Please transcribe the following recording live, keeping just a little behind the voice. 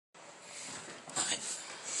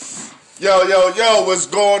Yo, yo, yo, what's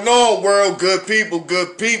going on, world? Good people.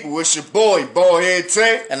 It's your boy, Ballhead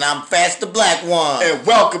Tank. And I'm Fast the Black One. And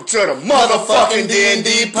welcome to the motherfucking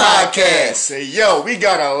D&D podcast. Say, yo, we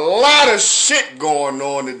got a lot of shit going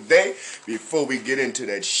on today. Before we get into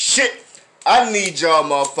that shit, I need y'all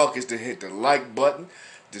motherfuckers to hit the like button,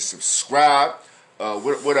 to subscribe.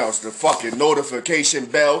 What else? The fucking notification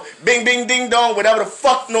bell. Bing, bing, ding, dong. Whatever the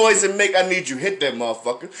fuck noise it make, I need you hit that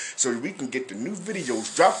motherfucker so we can get the new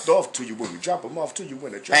videos dropped off to you when we drop them off to you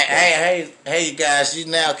when they drop Hey, you guys, you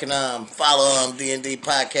now can follow D&D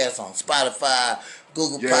Podcast on Spotify,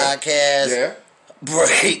 Google Podcasts,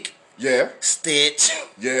 Break, Stitch,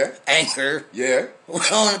 Anchor. We're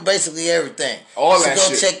on basically everything. All that shit.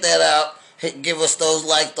 So go check that out. Give us those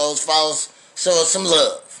likes, those follows. Show us some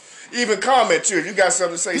love. Even comment too. If you got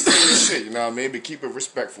something to say this shit, you know what I mean? But keep it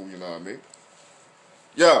respectful, you know what I mean?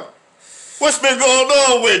 Yo, what's been going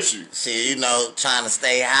on with you? Shit, you know, trying to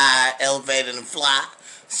stay high, elevated, and fly.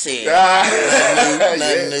 Shit,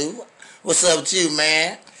 nothing new. What's up with you,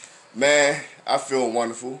 man? Man, I feel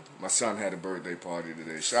wonderful. My son had a birthday party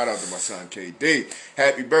today. Shout out to my son, KD.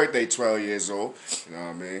 Happy birthday, 12 years old. You know what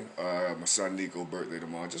I mean? My son, Nico, birthday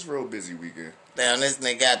tomorrow. Just real busy weekend. Damn, this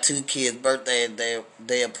nigga got two kids' birthday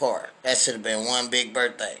day apart. That should have been one big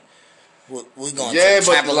birthday. We going to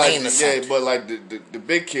trampoline or something. Yeah, but like the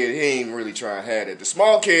big kid, he ain't really trying to have it. The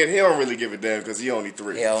small kid, he don't really give a damn because he only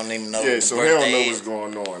 3. He don't even know. Yeah, so he don't know what's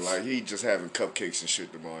going on. Like he just having cupcakes and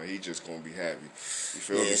shit tomorrow. He just gonna be happy. You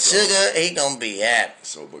feel me? Sugar, he gonna be happy.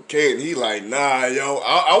 So, but kid, he like, nah, yo,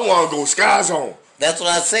 I want to go Sky Zone. That's what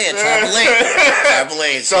I said.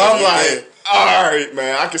 Trampoline. So I'm like, all right,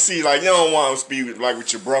 man. I can see, like, you don't want to be like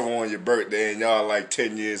with your brother on your birthday and y'all like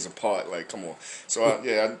 10 years apart. Like, come on. So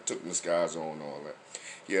I took him to Sky Zone and all that.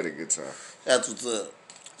 He had a good time. That's what's up.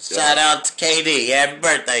 Shout out to KD. Happy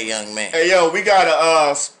birthday, young man. Hey, yo, we got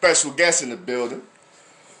a special guest in the building.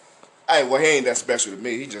 Hey, well, he ain't that special to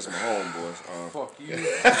me. He just my homeboy. Fuck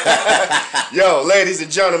you. Yo, ladies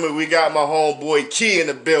and gentlemen, we got my homeboy Key in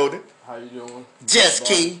the building. How you doing? Just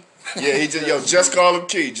Key. Yeah, just call him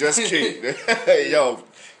Key. Just Key. Yo,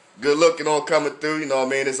 good looking on coming through. You know what I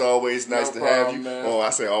mean? It's always nice to have you. Man. Oh, I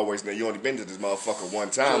say always. Now, you only been to this motherfucker one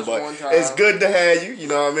time, Just but one time. It's good to have you. You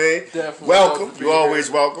know what I mean? Definitely. Welcome. You're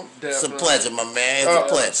always welcome. Definitely. It's a pleasure, my man.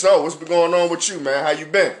 It's a pleasure. So, what's been going on with you, man? How you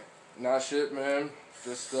been? Not shit, man.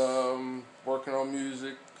 Just working on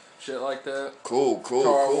music, shit like that. Cool.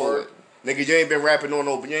 Work. Nigga, you ain't been rapping on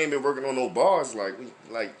you ain't been working on no bars like,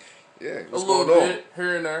 yeah. A little bit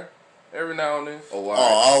here and there, every now and then. Oh,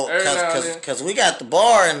 wow. Because we got the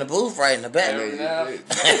bar and the booth right in the back.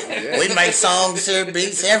 We make songs, here,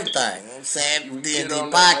 beats, everything. You know what I'm saying? D&D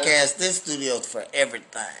Podcast, this studio's for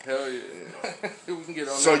everything. Hell yeah. We can get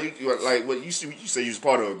on so that. you say you was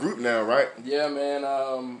part of a group now, right? Yeah, man.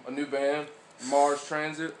 A new band, Mars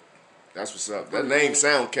Transit. That's what's up. That name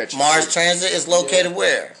sound catchy. Mars Transit is located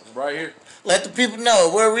where? Right here. Let the people know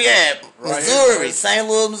where we at. Right Missouri. here. St.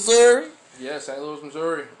 Louis, Missouri. Yeah, St. Louis,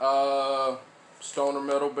 Missouri. Stoner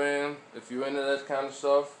metal band. If you into that kind of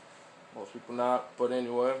stuff. Most people not, but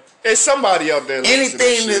anyway. There's somebody out there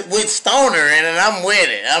anything with stoner in it, I'm with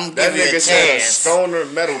it. I'm that giving you a nigga said a chance. stoner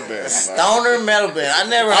metal band. Stoner metal band. I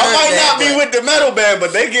never heard I might that, not be with the metal band,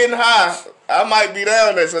 but they getting high. I might be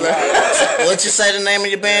down there. So what you say the name of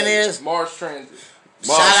your band is? Mars Transit.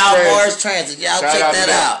 Shout out Mars Transit. Y'all check that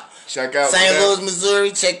out. Check out St. Louis,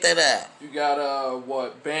 Missouri. Check that out. You got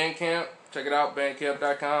Bandcamp. Check it out,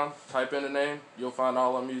 bandcamp.com. Type in the name. You'll find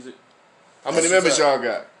all our music. How many members y'all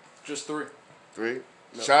got? Just 3. 3?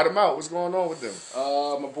 No. Shout them out. What's going on with them?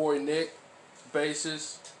 My boy Nick,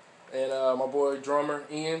 bassist, and my boy drummer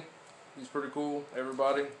Ian. He's pretty cool.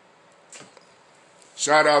 Everybody.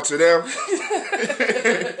 Shout out to them.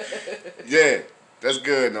 Yeah, that's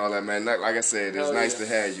good and all that, man. Like I said, it's nice to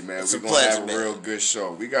have you, man. We're going to have a real good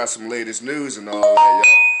show. We got some latest news and all that,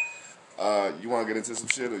 y'all. You want to get into some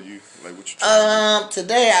shit or you, like, what you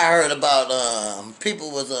today I heard about,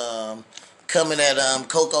 people was, coming at,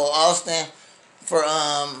 Coco Austin for,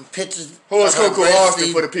 pictures. Who is Coco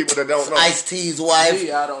Austin for the people that don't know? Ice-T's wife.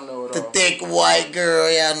 I don't know at all. The thick white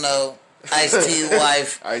girl, y'all know. Ice-T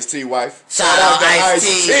wife. Ice-T wife. Shout out to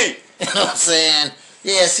Ice-T. You know what I'm saying?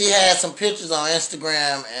 Yeah, she had some pictures on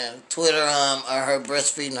Instagram and Twitter of her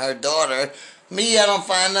breastfeeding her daughter. Me, I don't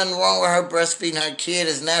find nothing wrong with her breastfeeding her kid.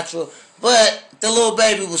 It's natural. But the little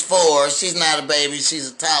baby was 4. She's not a baby.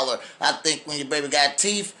 She's a toddler. I think when your baby got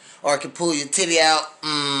teeth or can pull your titty out,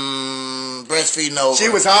 breastfeeding over. She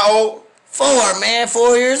was how old? 4, man.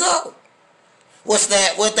 4 years old. What's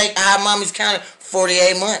that? How mommy's counted?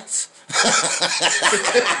 48 months.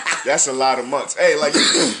 That's a lot of months. Hey, like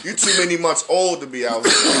you too many months old to be out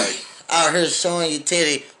here. Like, out here showing your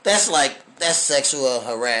titty, that's sexual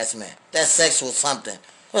harassment. That's sexual something.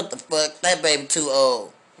 What the fuck? That baby too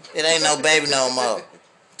old. It ain't no baby no more.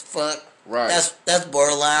 Fuck. Right. That's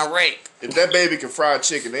borderline rape. If that baby can fry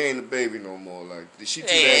chicken, they ain't a baby no more. Like, she too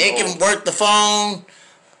Yeah, damn it old. can work the phone.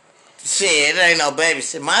 Shit, it ain't no baby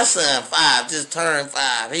shit. My son 5, just turned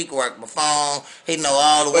 5. He can work my phone. He know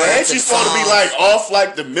all the But words. ain't you supposed to be like off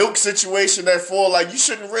like the milk situation at 4? Like, you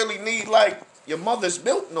shouldn't really need like your mother's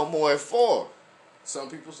milk no more at 4. Some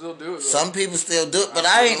people still do it. Though. Some people still do it, but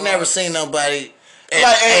I ain't never seen nobody.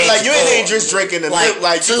 Like you ain't just drinking the milk.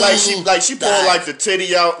 Like she pulled like the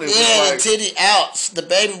titty out. And the titty out. The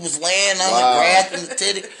baby was laying on the grass and the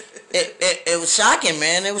titty. It was shocking,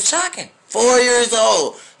 man. It was shocking. 4 years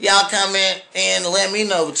old. Y'all come in and let me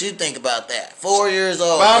know what you think about that. 4 years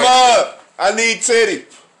old. Mama, I need titty.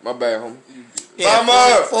 My bad, homie. Yeah,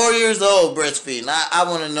 Mama. 4 years old breastfeeding. I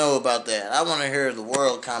want to know about that. I want to hear the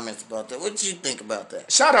world comments about that. What do you think about that?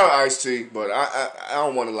 Shout out Ice-T, but I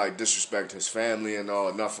don't want to like disrespect his family and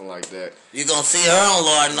all, nothing like that. You gonna see her on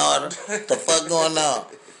Law and Order? The fuck going on?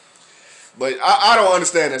 But I don't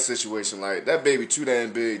understand that situation. Like, that baby too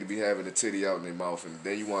damn big to be having a titty out in their mouth, and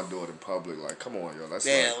then you want to do it in public. Like, come on, yo. That's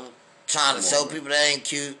trying to show people that ain't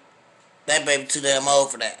cute. That baby too damn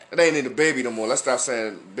old for that. It ain't even a baby no more. Let's stop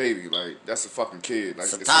saying baby. Like, that's a fucking kid. Like,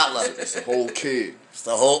 it's a toddler. It's a whole kid. It's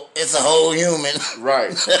a whole human.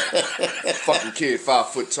 Right. Fucking kid, 5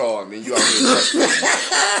 foot tall, and then you out here breastfeeding.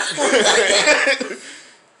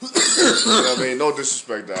 You know what I mean? No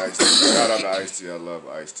disrespect to Ice-T. Shout out to Ice-T. I love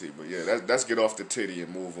Ice-T. But yeah, let's get off the titty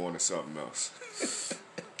and move on to something else.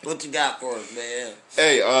 What you got for us, man?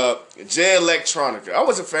 Hey, Jay Electronica. I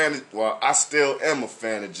was a fan of, well, I still am a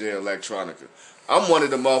fan of Jay Electronica. I'm one of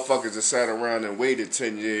the motherfuckers that sat around and waited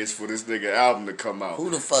 10 years for this nigga album to come out. Who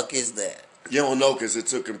the fuck is that? You don't know because it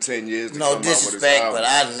took him 10 years to come out with his album. No disrespect, but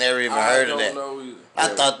I never even heard of that. I don't know either. I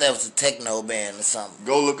thought that was a techno band or something.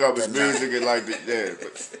 Go look up his music and like, but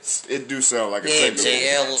it do sound like a techno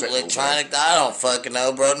JL Electronic. I don't fucking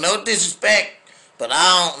know, bro. No disrespect, but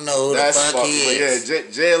I don't know who the fuck he is. But yeah,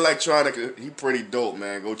 Jay Electronica, he pretty dope,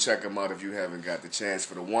 man. Go check him out if you haven't got the chance.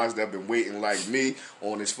 For the ones that have been waiting like me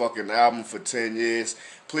on his fucking album for 10 years,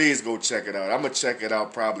 please go check it out. I'm going to check it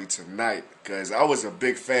out probably tonight because I was a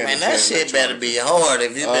big fan of Jay Electronica. Man, that shit better be hard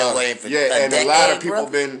if you've been waiting for a decade, and a lot of people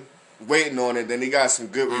been waiting on it. Then he got some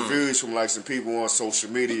good reviews from like some people on social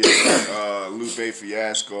media, like Lupe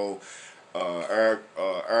Fiasco,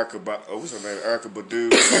 Erica, what's her name? Erica Badu.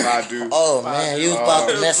 Oh man, you was about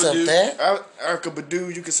to mess up that. Erica Badu,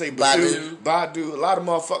 you can say Badu. A lot of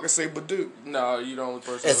motherfuckers say Badu. No, you the only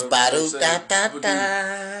person. It's Badu.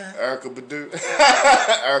 Erica Badu.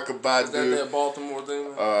 Erica Badu. Is that Baltimore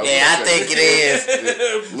thing? Yeah, I think it is.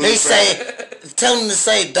 They say, tell him to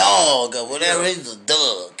say dog or whatever. He's a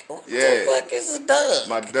Doug. What the fuck is a Doug?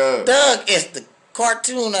 My Doug. Doug is the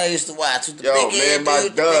cartoon I used to watch with the big head my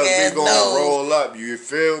dude, Doug, we gonna nose. roll up. You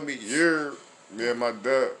feel me? Me and my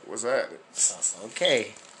Doug. What's happening?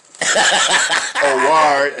 Okay. Oh,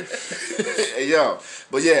 alright. Yo.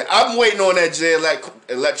 But yeah, I'm waiting on that Jay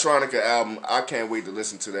Electronica album. I can't wait to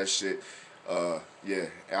listen to that shit. Yeah,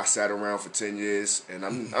 I sat around for 10 years, and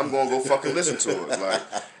I'm gonna go fucking listen to it. Like,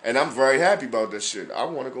 and I'm very happy about that shit. I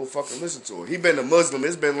want to go fucking listen to it. He been a Muslim.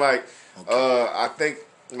 It's been like, I think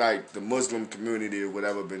like the Muslim community or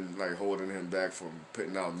whatever been like holding him back from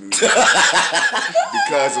putting out music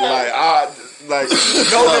because of like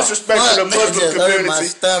no disrespect to the Muslim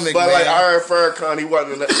community, but like I heard Farrakhan he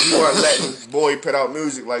wasn't letting boy put out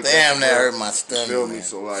music like that. Damn, that hurt my stomach. Feel me?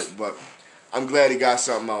 So like, but I'm glad he got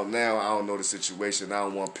something out now. I don't know the situation. I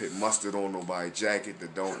don't want to put mustard on nobody's jacket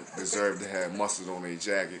that don't deserve to have mustard on their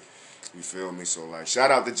jacket. You feel me? So like, shout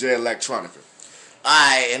out to Jay Electronica.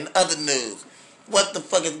 Alright, in other news, what the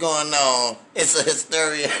fuck is going on? It's a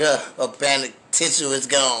hysteria of panic. Tissue is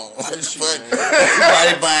gone. What the fuck?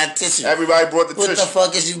 Everybody buying tissue. Everybody brought the tissue. What the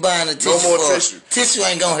fuck is you buying the tissue for? No more tissue. Tissue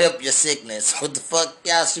ain't gonna help your sickness. What the fuck?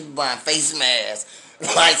 Y'all should be buying face masks.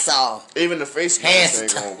 Lights off. Even the face mask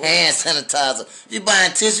ain't gonna work. Hand sanitizer. You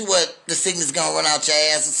buying tissue, what? The sickness gonna run out your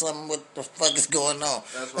ass or something? What the fuck is going on?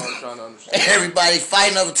 That's what I'm trying to understand. Everybody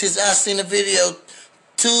fighting over tissue. I seen a video.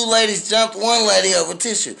 2 ladies jumped one lady over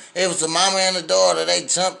tissue. It was a mama and a daughter. They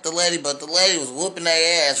jumped the lady, but the lady was whooping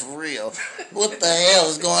their ass for real. What the hell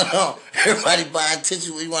is going on? Everybody buying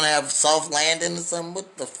tissue. We want to have a soft landing or something?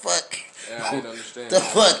 What the fuck? Yeah, I didn't understand. The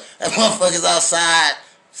fuck? That motherfuckers outside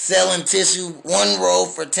selling tissue 1 roll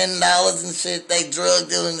for $10 and shit. They drug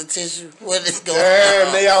dealing the tissue. What is going on?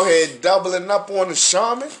 Damn, they out here doubling up on the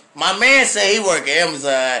shaman. My man said he work at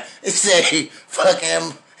Amazon. He said fuck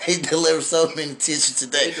him. He delivered so many tissues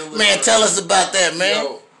today. Man, tell us about that, man.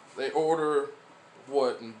 Yo, They order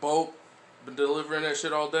what in bulk, been delivering that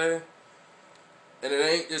shit all day, and it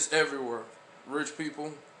ain't. It's everywhere. Rich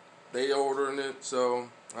people, they ordering it. So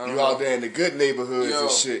I don't You know. out there in the good neighborhoods Yo,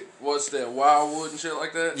 and shit. What's that? Wildwood and shit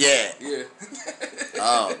like that. Yeah. Yeah.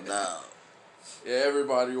 Oh no. Yeah,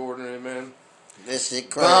 everybody ordering it, man. This shit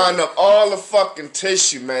crazy. Buying up all the fucking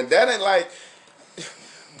tissue, man. That ain't like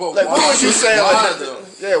But what was you saying? Why Like, though?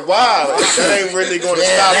 yeah, why? Like, that ain't really going to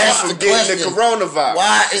Yeah, that's stop you from the getting the question. coronavirus.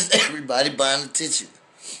 Why is everybody buying the tissue?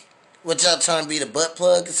 What y'all trying to be the butt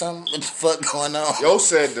plug or something? What the fuck going on? Yo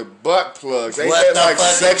said the butt plugs. Ain't What that the like fuck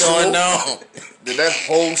sexual? is going on? Did that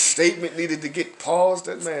whole statement needed to get paused?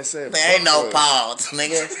 That man said There ain't no butt plug. pause,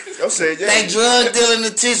 nigga. Yo said, yeah. They drug dealing the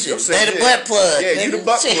tissue. Yo said, They the yeah. butt plug. Yeah, nigga. you the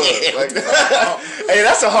butt Shit. plug. Like, hey,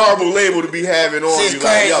 that's a horrible label to be having on Shit's you.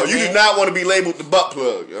 Like, yo, crazy, you do man. not want to be labeled the butt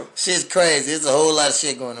plug, yo. Shit's crazy. There's a whole lot of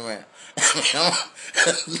shit going around.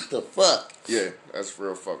 The fuck? Yeah, that's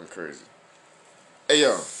real fucking crazy. Hey,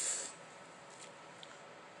 yo.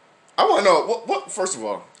 I want to know, what, first of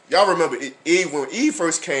all, y'all remember Eve, when Eve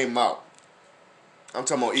first came out? I'm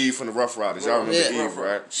talking about Eve from the Rough Riders. Y'all remember Yeah. Eve,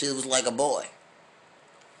 right? She was like a boy.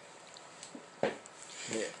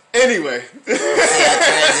 Yeah. Anyway. See how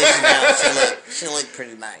transition out. She looked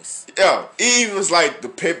pretty nice. Yo, Eve was like the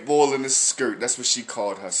pit bull in the skirt. That's what she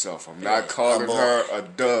called herself. I'm not calling boy. her a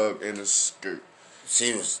dug in the skirt.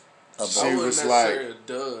 She was a She boy. I wouldn't was necessarily like- a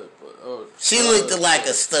dud, but She stud. looked like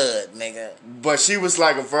a stud, nigga. But she was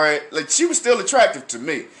like a very, like, she was still attractive to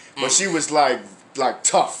me. But she was like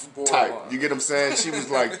tough type. Borderline. You get what I'm saying? She was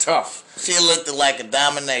like tough. She looked like a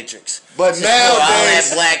dominatrix. But She wore all that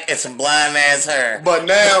nowadays, black and some blind ass hair. but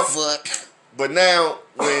now, Fuck. but now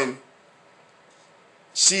when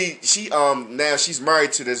now she's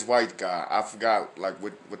married to this white guy. I forgot like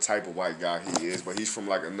what type of white guy he is, but he's from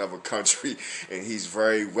like another country and he's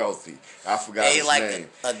very wealthy. I forgot They his like name.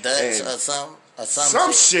 a Dutch And or something. Or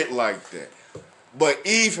some shit like that. But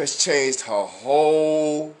Eve has changed her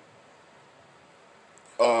whole.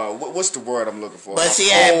 What's the word I'm looking for? But Her she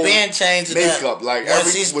had whole been changing makeup. up. Like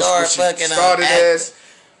Once she started fucking started acting. as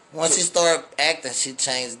Once she started acting, she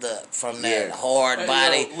changed up from that Yeah. hard Hey,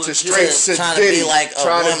 body yo, to legit. straight trying to be sedity, like a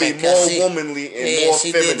trying to woman, be 'cause more she- womanly and Yeah, more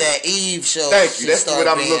she feminine. did that Eve show. Thank you. She That's what started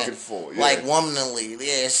I'm being looking for. Yeah. Like womanly.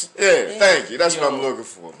 Yes. Yeah, thank you. That's what Yo. I'm looking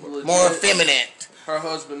for. Legit, More feminine. Her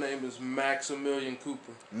husband name is Maximilian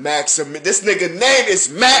Cooper. This nigga name is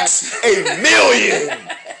Max a Million.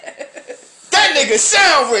 That nigga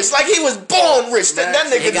sound rich, like he was born rich. That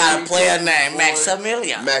He nigga got a player name, Boy.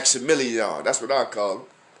 Maximilian. Maximilian. That's what I call him.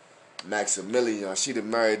 Maximilian. She done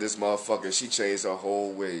married this motherfucker. She changed her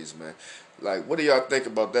whole ways, man. Like, what do y'all think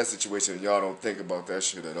about that situation? Y'all don't think about that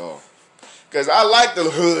shit at all. Cause I like the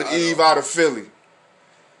hood Eve out of Philly.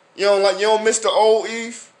 You don't miss the old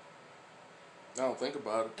Eve? I don't think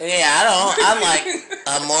about it. Yeah, I like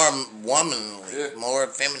a more womanly, Yeah. more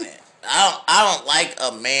feminine. I don't like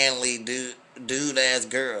a manly dude ass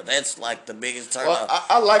girl. That's like the biggest turn Well, off.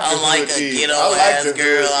 I like the I don't like hood a Eve. ghetto I like ass the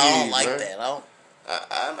girl. hood I don't Eve, like man. that. I don't.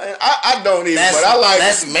 I don't even, That's, but I like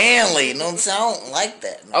that's manly. You know what I'm saying? I don't like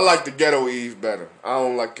that. No. I like the ghetto Eve better. I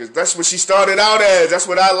don't like, cause that's what she started out as. That's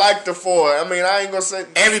what I liked her for. I mean, I ain't gonna say.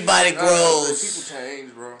 Everybody People grows.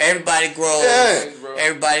 change, bro. Everybody grows. Yeah.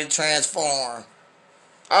 Everybody transform.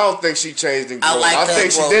 I don't think she changed and I grew. like I her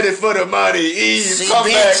think she growth. did it for the money. Eve, She come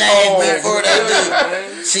been back changed home. before that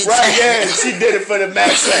Man. She Right, changed. yeah, she did it for the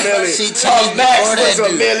Maximilian. She changed Her Max before was that a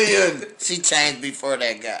dude. million. She changed before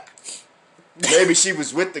that guy. Maybe she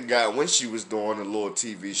was with the guy when she was doing the little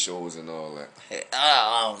TV shows and all that.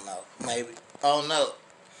 I don't know. Maybe. I don't know.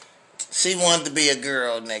 She wanted to be a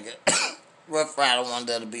girl, nigga. Rough Rider wanted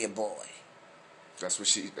her to be a boy. That's what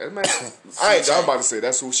she. Man, I'm about to say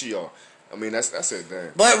that's who she are. I mean, that's it,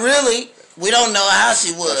 damn. But really, we don't know how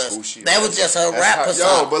she That's who was. she That is. was just her That's rap how-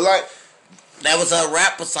 persona. Yo, but like, That was her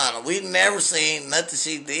rap persona. We never seen nothing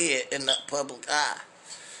she did in the public eye.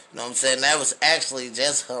 You know what I'm saying? That was actually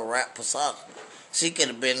just her rap persona. She could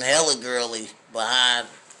have been hella girly behind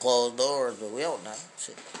closed doors, but we don't know.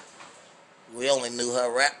 We only knew her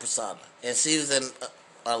rap persona. And she was in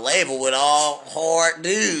a label with all hard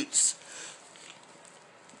dudes.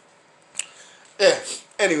 yeah.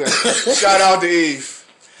 Anyway, shout out to Eve.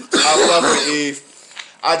 I love her, Eve.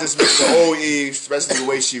 I just miss the old Eve, especially the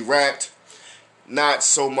way she rapped. Not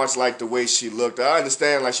so much like the way she looked. I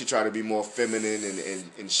understand like she tried to be more feminine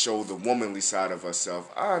and show the womanly side of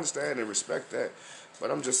herself. I understand and respect that.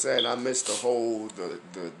 But I'm just saying I miss the whole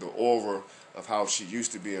the aura of how she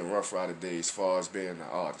used to be in Rough Rider days as far as being an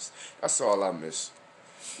artist. That's all I miss.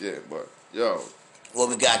 Yeah, but yo, What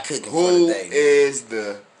we got cooking for who today? is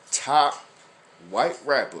the top white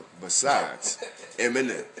rapper besides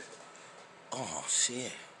Eminem? Oh shit.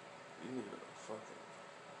 You need a fucking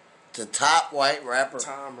The top white rapper,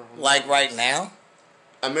 timer. like right now.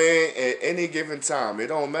 I mean, at any given time, it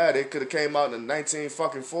don't matter. It could have came out in the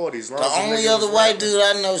 1940s. The only other white dude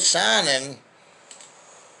I know shining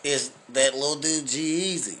is that little dude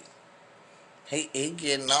G-Eazy. He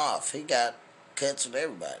getting off. He got cuts with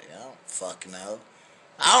everybody. I don't fucking know.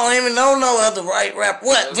 I don't even know no other white rap.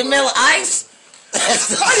 What? Vanilla Ice? I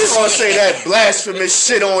just want to say that blasphemous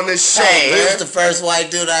shit on this show, Hey, he man. was the first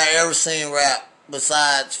white dude I ever seen rap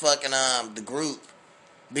besides fucking the group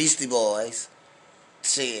Beastie Boys.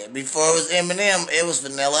 Shit, before it was Eminem, it was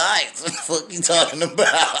Vanilla Ice. What the fuck you talking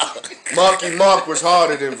about? Marky Mark was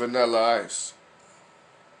harder than Vanilla Ice.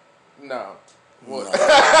 No. What? No.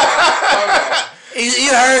 You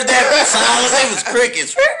heard that silence? It was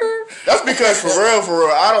crickets. That's because for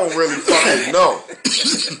real, I don't really fucking know.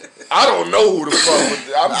 I don't know who the fuck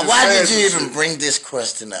was. I'm just Why saying did you some even shit. bring this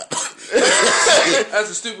question up? That's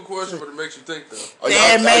a stupid question, but it makes you think, though. Are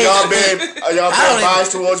Yeah, y'all man. being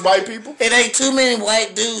biased towards white people? It ain't too many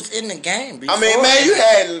white dudes in the game. I mean, man, you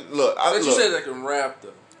had But you said that can rap, though.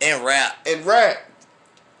 in rap. in rap.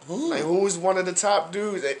 Who? Like, who's one of the top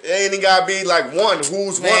dudes? It ain't even gotta be like one.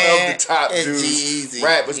 Who's one Man, of the top it's dudes G-Eazy.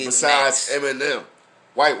 rappers He's besides next. Eminem?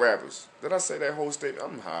 White rappers. Did I say that whole statement?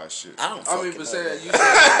 I'm high as shit. I don't. I mean, fucking but know. saying you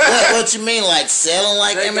said What you mean, like selling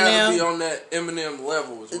like they gotta be Eminem? on that Eminem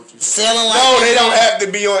level, is what you said. Selling like No, they Eminem? don't have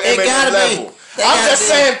to be on They Eminem gotta be. level. They I'm gotta just be.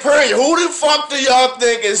 saying, period. Who the fuck do y'all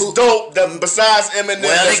think is dope besides Eminem?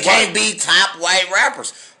 Well, they that's can't white? be top white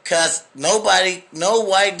rappers. Cause no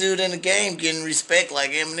white dude in the game getting respect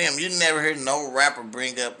like Eminem. You never heard no rapper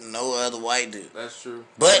bring up no other white dude. That's true.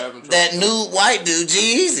 But that new white dude,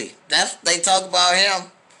 G-Eazy, they talk about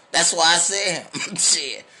him. That's why I said him.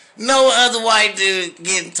 Shit. No other white dude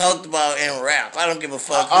getting talked about in rap. I don't give a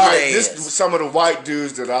fuck who All right, they this is. is some of the white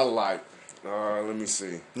dudes that I like. Let me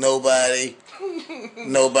see. Nobody.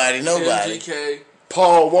 MGK.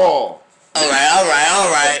 Paul Wall. All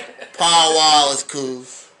right. Paul Wall is cool.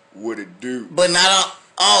 What it do? But not on.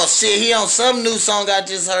 Oh shit, he on some new song I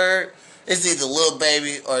just heard. It's either Lil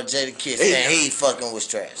Baby or Jada Kiss, and he fucking was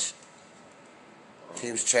trash.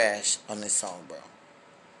 He was trash on this song, bro.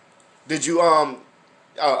 Did you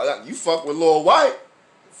you fuck with Lil White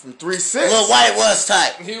from 3-6? Lil White was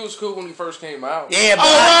tight. He was cool when he first came out. Yeah, but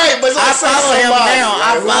All right, but I follow him now.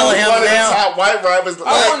 I follow him one now. Of the top white rappers.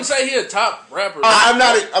 I wouldn't say he a top rapper. I'm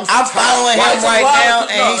I'm following him It's a right lot now, of-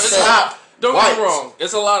 and no, he's it's so. top. Don't white. get me wrong.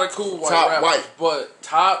 It's a lot of cool white Top rappers. white. But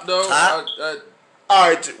top, though, Top? All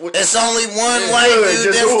right, It's only one Yeah, white good. dude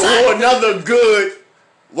Just that's who tight. another good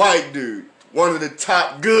white dude. One of the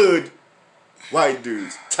top good white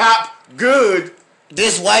dudes. Top good.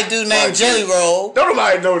 This white dude named White Jelly dude. Roll. Don't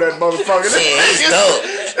nobody know that motherfucker. Yeah, he's dope.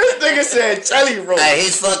 This nigga said Jelly Roll. Hey,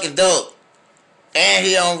 he's fucking dope. And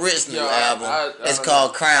he on Rick's new Yo, album. I It's don't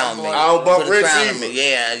called know. Crown Me. I don't bump Put a Rick's crown on either. me.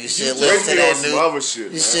 Yeah, you should Rick listen to be on that some new. other shit, You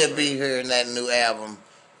man. should be hearing that new album.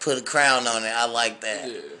 Put a crown on it. I like that.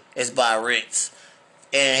 Yeah. It's by Rick's.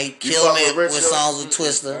 And he fuck killing with it Rick's, with yo? songs with I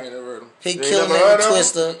Twister. ain't never heard him. He ain't killing never it heard with of him?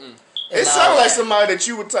 Twister. It and sounds all like that. somebody that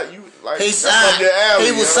you would take. You like He that's up signed. your alley,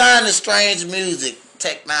 He was yo. signed to Strange Music,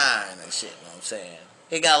 Tech Nine and shit. You know what I'm saying?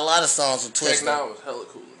 He got a lot of songs with Tech Twister. Nine was hella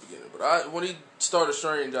cool in the beginning. But when he started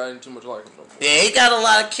Strange, I didn't too much like him no more. Yeah, he got a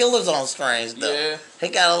lot of killers on Strange though. Yeah. He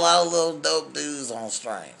got a lot of little dope dudes on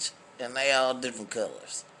Strange, and they all different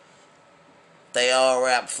colors. They all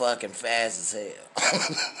rap fucking fast as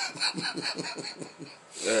hell.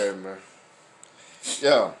 Yeah, man.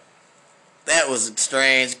 Yeah. That was a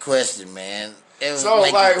strange question, man. It was So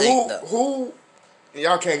make like, you think, though. who?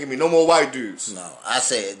 Y'all can't give me no more white dudes. No, I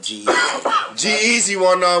said G. G-Eazy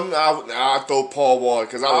one of them. I throw Paul Wall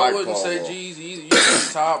because I like wouldn't Paul say Wall. G's either. You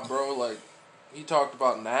said top, bro. Like, he talked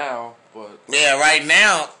about now, but Yeah, right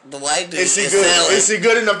now the white dude Is he is good? selling. Is he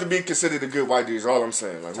good enough to be considered a good white dude? Is all I'm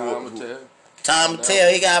saying. Like, time will tell. Tom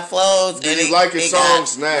Tell he got flows. Do and you he, like his he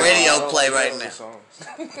songs got now? I Radio don't play know right the now.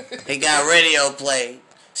 songs. He got radio play.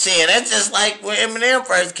 Shit, that's just like when Eminem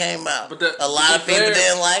first came out. But that- a lot of to be people fair-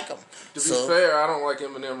 didn't like him. To be So fair, I don't like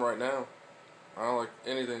Eminem right now. I don't like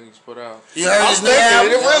anything he's put out. you heard I'm his new thinking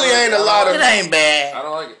album? it really ain't a lot of. It ain't bad. I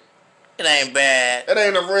don't like it. It ain't bad. It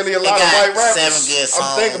ain't really a lot of got white rappers. 7 good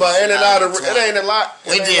I'm thinking songs about it ain't a lot of. out of It ain't a lot.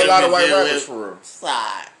 We It ain't did a lot of white review rappers it. for real.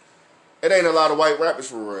 Side. It ain't a lot of white rappers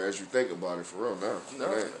for real as you think about it for real now.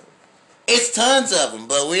 No. It ain't. It's tons of them,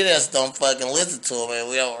 but we just don't fucking listen to them and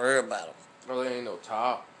we don't hear about them. No, they ain't no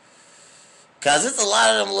top. Cause it's a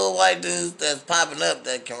lot of them little white dudes that's popping up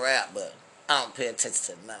that can rap, but I don't pay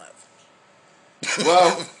attention to none of them.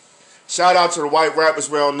 Well, Shout out to the white rappers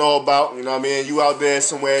we don't know about. You know what I mean? You out there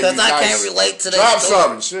somewhere. Because I can't relate to that Drop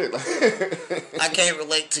story. something. Shit. I can't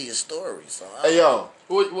relate to your story. So Hey, yo.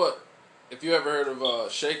 What? If you ever heard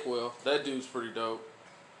of Shakewell, that dude's pretty dope.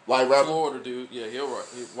 White rapper? Florida dude. Yeah, he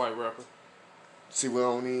white rapper. See, we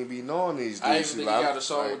don't even be knowing these dudes. I even think he got a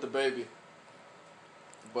song with the baby.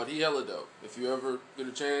 But he hella dope. If you ever get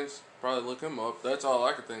a chance, probably look him up. That's all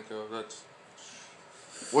I could think of. That's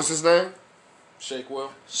What's his name?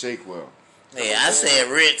 Shakewell. Shakewell. yeah, I said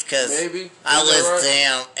Rich because I listen to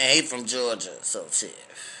him, and he from Georgia, so shit.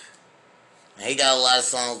 And he got a lot of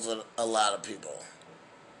songs with a lot of people.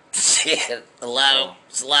 Shit, a lot of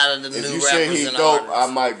the new rappers. If you say he and dope, artists.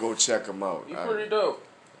 I might go check him out. He pretty dope.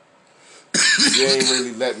 You ain't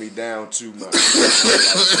really let me down too much.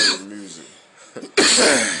 I like music.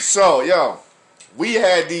 So, yo, we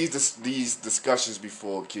had these discussions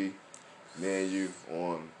before, Key. Me and you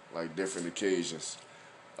on like different occasions.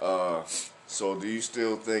 So do you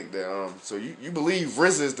still think that so you believe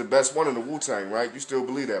RZA is the best one in the Wu-Tang, right? You still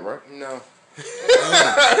believe that, right? No.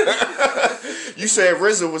 You said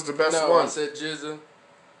RZA was the best No, one. I said Jizza.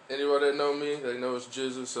 Anybody that know me, they know it's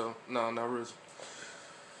Jizza, so no, not RZA.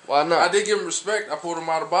 Why not? I did give him respect. I pulled him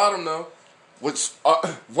out of bottom though. What?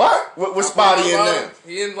 What spot he in there?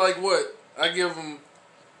 He in like what? I give him.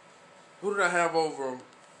 Who did I have over him?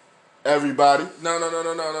 Everybody.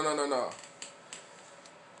 No.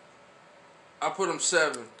 I put him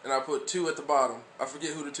 7, and I put 2 at the bottom. I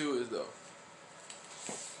forget who the 2 is though.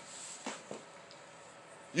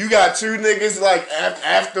 You got 2 niggas like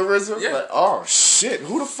after RZA? Yeah. Like, oh shit,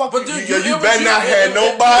 who the fuck? But dude, you better not have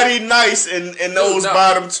nobody nice in those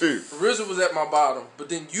bottom 2. RZA was at my bottom, but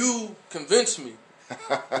then you convinced me. He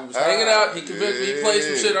was hanging out. He convinced me. He played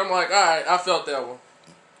some shit. I'm like, all right, I felt that one.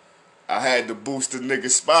 I had to boost the nigga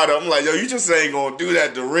spot up. I'm like, yo, you just ain't gonna do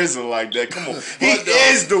that to RZA like that. Come on, he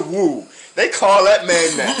is the Woo. They call that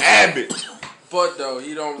man the Abbott. But though,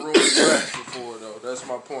 he don't ruin tracks before though. That's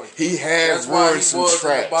my point. He has ruined some tracks. That's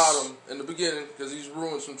why he was at the bottom in the beginning, because he's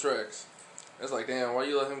ruined some tracks. That's like, damn, why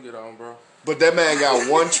you let him get on, bro? But that man got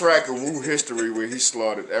one track of Wu history where he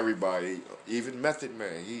slaughtered everybody, even Method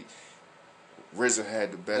Man. RZA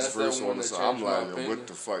had the best verse on the song. I'm like, yo, what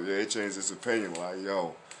the fuck? Yeah, it changed his opinion. Like,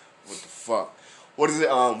 yo, what the fuck? What is it?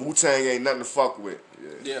 Wu-Tang ain't nothing to fuck with.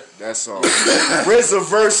 Yeah. That song. RZA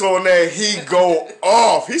verse on there, he go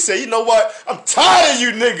off. He said, you know what? I'm tired of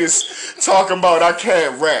you niggas talking about I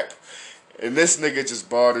can't rap. And this nigga just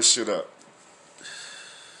barred this shit up.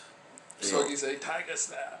 So he say Tiger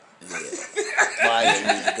style. Yeah. Volume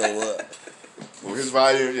needs to go up. Well, his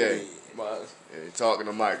volume, yeah. Mine. Yeah, he talking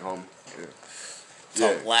to Mike, homie.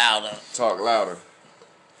 Talk louder. Talk louder.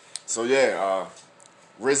 So yeah,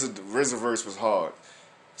 RZA verse was hard.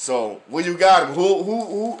 So when you got him,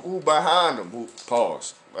 who behind him? Who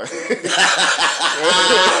pause? Who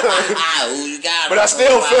you got? But I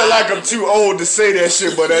still feel like I'm too old to say that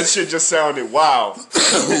shit. But that shit just sounded wild.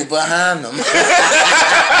 Who behind them?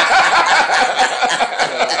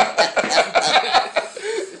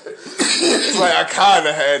 It's like I kind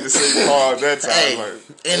of had to say pause that time. Hey, like,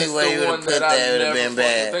 anyway, you would have put that, it would have been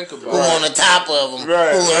bad. Who on the top of them?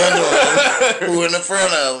 Right. Who under them? Who in the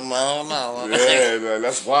front of them? I don't know. Yeah,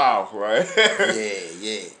 that's wild, right?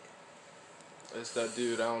 Yeah. That's that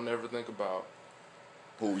dude I don't ever think about.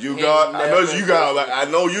 Who you got? I know you got. Like I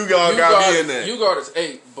know you got me in there. You got is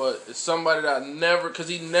 8, but it's somebody that I never, because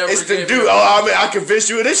he never. It's the dude. I mean, I convinced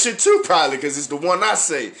you of this shit too, probably, because it's the one I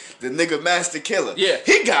say, the nigga Master Killer. Yeah,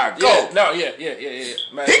 he got go. Yeah. No, yeah.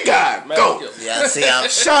 He got go. Killer. Yeah, see,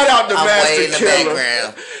 shout out to Master way in the Killer.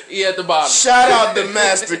 Background. He at the bottom. Shout out to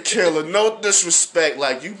Master Killer. No disrespect,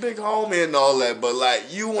 like you big homie and all that, but like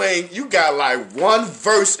you got like one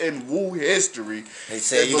verse in Wu history. They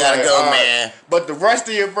said you gotta go, man. But the rest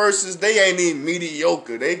of your verses, they ain't even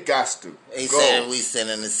mediocre. They got to. He said we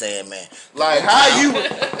sitting the same man. Like how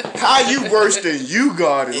you worse than you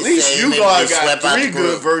got? At least you got 3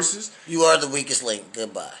 good verses. You are the weakest link.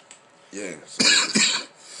 Goodbye. Yeah.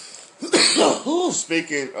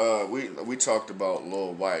 Speaking, we talked about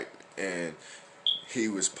Lil White, and he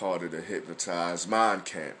was part of the Hypnotized Mind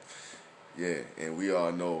Camp. Yeah, and we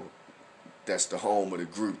all know that's the home of the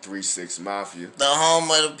group 3-6 Mafia. The home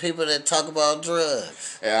of the people that talk about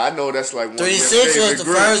drugs. Yeah, I know that's like one 3-6 of your favorite was the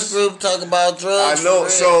groups. first group talking about drugs. I know.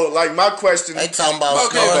 So, like, my question. They talking about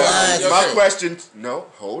storylines. My question. No,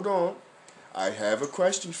 hold on. I have a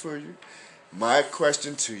question for you. My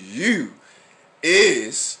question to you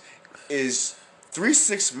is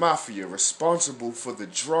 3-6 Mafia responsible for the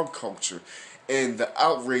drug culture and the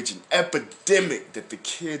outrage and epidemic that the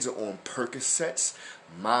kids are on Percocets,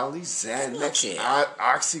 Molly, Xanax, Shit.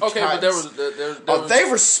 Oxycontin. Okay, but there Are was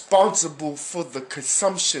they responsible for the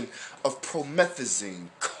consumption of promethazine,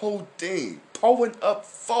 codeine, pulling up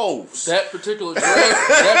foes? that particular drug.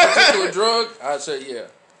 That particular drug, I'd say yeah.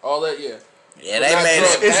 All that, yeah. Yeah, But they not made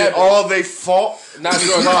drug it. Is it habits. all they fault? Not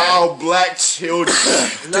drug About habits. our black children.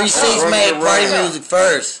 3-6 running made party around. music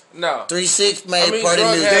first. No. 3-6 made I mean, party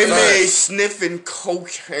drug music They habits- made first. sniffing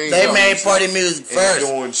cocaine. They made party music and first.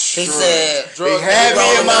 doing He shrooms. said, Drug They had habit me in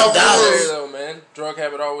always my been there, room. though, man. Drug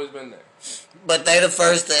habit always been there. but they the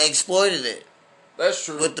first that exploited it That's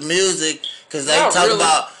true. with the music because they Not talk really.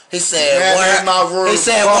 about. He Had said, me in my room he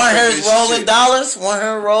said bumping one heard this rolling shit. dollars, one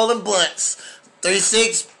heard rolling blunts.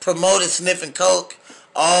 3-6 promoted sniffing coke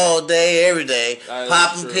all day, every day, That's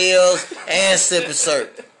popping true. pills and sipping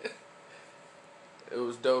syrup. It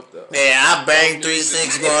was dope though. Yeah, I banged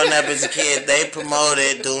 3-6 growing up as a kid. They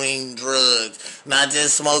promoted doing drugs, not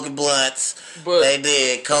just smoking blunts. But They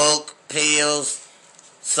did coke, pills,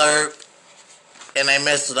 syrup, and they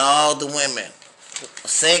messed with all the women.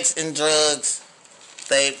 Sex and drugs,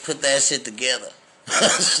 they put that shit together.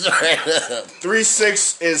 Straight up.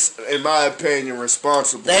 3-6 is, in my opinion,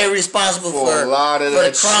 responsible. They responsible For for a lot of for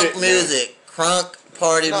that the crunk shit, man. music, crunk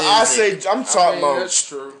party No, music. I say I'm talking about that's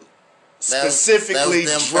true. specifically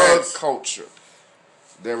that was them drug first. culture.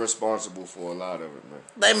 They're responsible for a lot of it, man.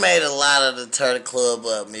 They made a lot of the turn the club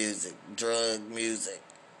up music, drug music.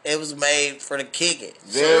 It was made for the kick it.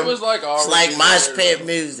 So it Them, was like It's already like mosh there, pit though.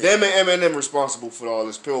 music. them and Eminem responsible for all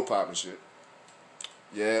this pill popping shit.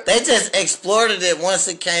 Yeah. They just exploited it once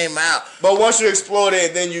it came out. But once you explore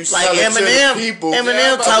it, then you Like sell it to Eminem, the people.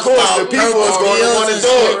 Eminem but talked of course, about the people purple is going to pills want to and do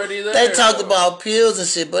shit. it. Already there, They talked though. about pills and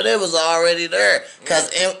shit, but it was already there. Cause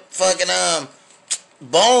fucking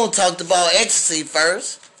Bone talked about ecstasy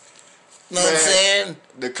first. Know what I'm Man. saying?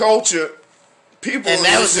 The culture, people And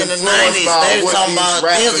that are was in the influenced 90s. by They was what talking these about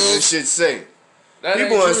rappers Dizzles. and shit say. That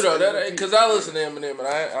People ain't are- true though. That ain't because I listen to Eminem, but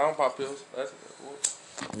I don't pop pills. That's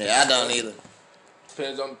Yeah, I don't either.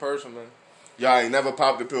 depends on the person, man. Y'all ain't never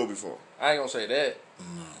popped a pill before. I ain't gonna say that.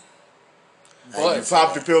 You But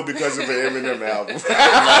popped the pill because of an Eminem album.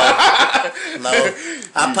 No,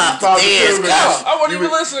 I popped the popped the Diz. pill, cause I wasn't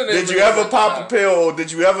even listening to Did you Eminem ever at the pop a time. pill or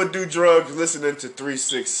did you ever do drugs listening to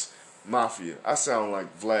 3-6 Mafia? I sound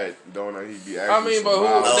like Vlad, don't I? He be I acting mean, some but who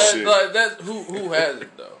wild that shit. like that who has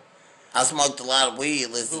it though? I smoked a lot of weed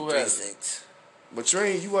listening Who to has 3-6. But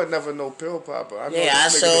you wasn't never no pill popper. I know Yeah, I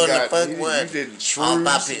this nigga showed done the fuck you what. did I don't shrooms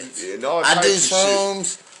pop pills. and all I do types of shit.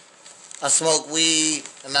 shrooms, I smoke weed,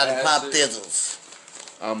 and I do pop Acid. thizzles.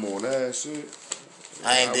 I'm on acid.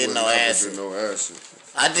 I ain't did would no never acid. do no acid.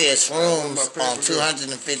 I did shrooms my on paper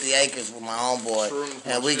 250 acres with my homeboy, Shrooms,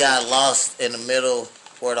 and my we shit. got lost in the middle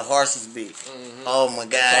where the horses be. Oh my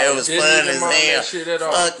god, it was Didn't fun even as mind hell. that shit at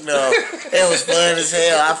all. Fuck no, it was fun as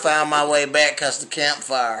hell. I found my way back cause the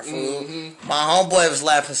campfire, fool. My homeboy was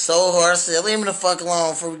laughing so hard. I said, "Leave me the fuck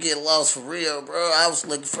alone before we get lost for real, bro." I was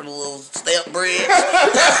looking for the little step bridge.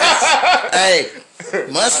 Hey,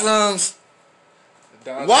 mushrooms.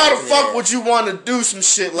 Why the fuck would you want to do some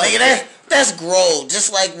shit like Like that? that's growth,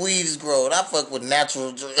 just like weed is growth. I fuck with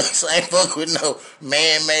natural drugs. I ain't fuck with no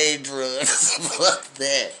man-made drugs. Fuck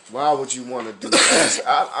that. Why would you want to do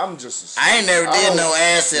that? I'm just. I ain't never I did don't- no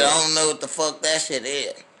acid. I don't know what the fuck that shit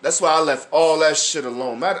is. That's why I left all that shit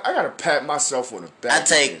alone. I gotta pat myself on the back. I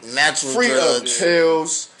take natural free of drugs,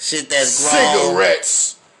 pills, shit that's grown.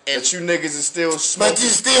 cigarettes And- that you niggas is still smoking. But you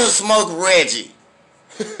still smoke Reggie.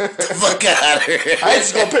 Fuck out of here. I ain't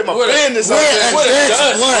just gonna put my What a- business out what a- there. What it That's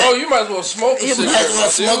does, blunt. bro? You might as well smoke a You cigarette. might as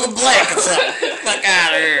well dude. smoke a black or something. Fuck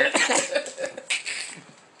out of here.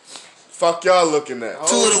 Fuck y'all looking at.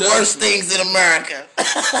 Two of the worst things in America.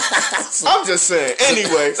 I'm just saying.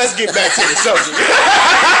 Anyway, let's get back to the subject.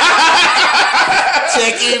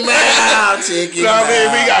 Check him out. Check him You know what I mean?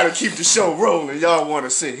 out. We gotta keep the show rolling. Y'all want to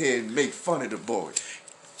sit here and make fun of the boy.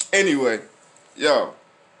 Anyway, yo,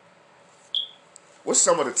 what's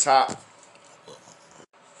some of the top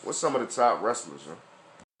wrestlers,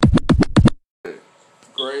 yo?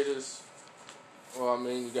 Greatest. Well, I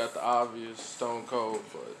mean, you got the obvious Stone Cold,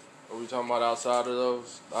 but are we talking about outside of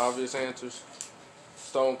those the obvious answers?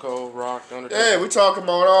 Stone Cold, Rock, Undertaker. Yeah, we talking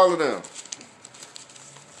about all of them.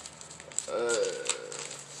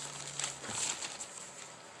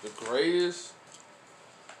 The greatest,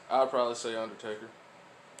 I'd probably say Undertaker.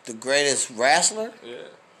 The greatest wrestler Yeah.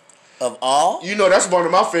 of all? You know, that's one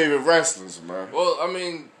of my favorite wrestlers, man. Well, I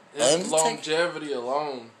mean, his Undertaker? longevity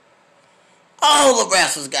alone. All the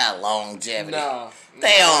wrestlers got longevity. Nah.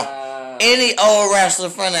 They don't. Nah. Any old wrestler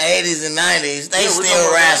from the 80s and 90s, they Yeah, we're talking still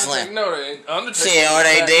about wrestling. Undertaker. No, they Undertaker. Shit, are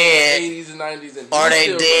they back in dead? the 80s and 90s, and Or he's they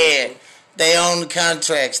still dead. wrestling. They own the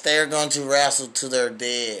contracts. They are going to wrestle to their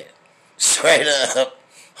dead. Straight up.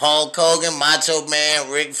 Hulk Hogan, Macho Man,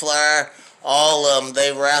 Ric Flair, all of them,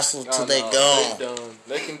 they wrestle till they gone. They done.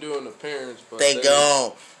 They can do an appearance, but they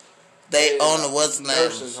gone. They own the what's the name?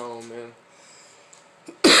 Nursing home, man.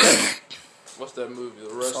 What's that movie? The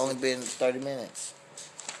It's Wrestling? only been 30 minutes.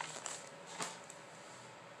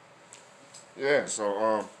 Yeah,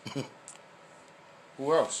 so,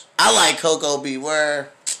 who else? I like Coco Beware.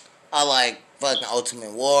 I like fucking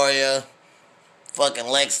Ultimate Warrior. Fucking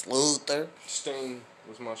Lex Luthor. Sting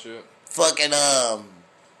was my shit. Fucking,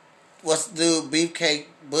 what's the dude? Beefcake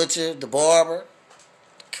Butcher, the barber.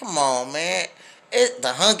 Come on, man. It the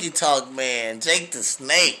Hunky Talk Man, Jake the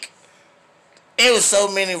Snake. It was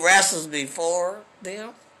so many wrestlers before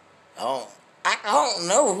them. I don't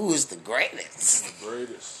know who is the greatest. The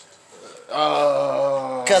greatest.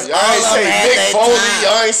 Cause y'all all ain't of say them had Mick their Foley. time.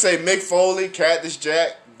 Y'all ain't say Mick Foley, Cactus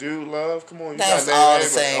Jack, Dude Love. Come on, you That's got all that the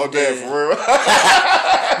same Oh, damn, dude. for real.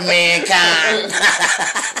 Mankind.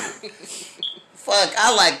 Fuck,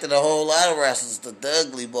 I liked it a whole lot of wrestlers. The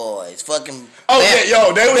Dudley Boys. Fucking. Oh, yeah,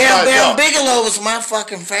 yo, they was Bam like, yo. Bigelow was my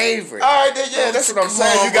fucking favorite. All right, then, yeah, that's what I'm Come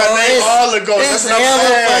saying. on, You got bro. named all the goats. That's It's what I'm hella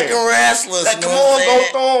saying. fucking wrestlers. Like, you come know on, what I'm go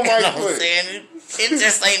saying? throw 'em right You know what I'm quick. saying? It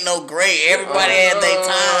just ain't no great. Everybody had their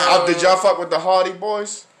time. Did y'all fuck with the Hardy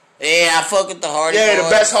Boys? Yeah, I fuck with the Hardy Yeah, Boys. the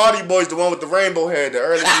best Hardy Boys, the one with the rainbow hair, the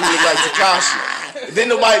early he looked like Takashi. Then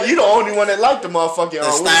nobody, you the only one that liked the motherfucking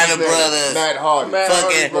The Steiner brothers. Matt Hardy. Matt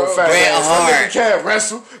Fucking Hardy, bro. Fat Bret ass. Hart. That nigga can't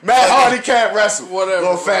wrestle. Matt Hardy can't wrestle. Whatever,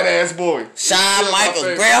 Little fat bro. ass boy. Shawn Still my Michaels.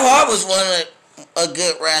 favorite. Bret Hart was one of a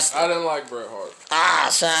good wrestler. I didn't like Bret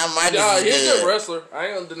Hart. Shawn Michaels Yeah, was he's a good good. wrestler. I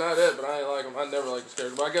ain't gonna deny that, but I ain't like him. I never liked his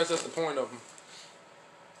character. But I guess that's the point of him.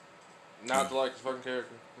 Not to like his fucking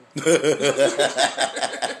character.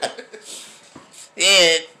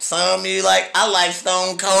 Yeah, some of you like. I like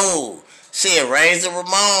Stone Cold. Shit, Razor Ramon.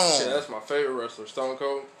 Yeah, that's my favorite wrestler, Stone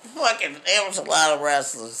Cold. Fucking, there was a lot of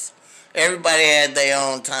wrestlers. Everybody had their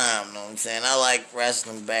own time, you know what I'm saying? I like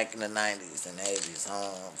wrestling back in the 90s and 80s. I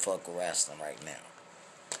don't fuck with wrestling right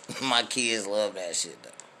now. My kids love that shit, though.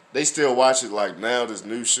 They still watch it like now, this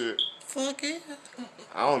new shit. Fuck yeah.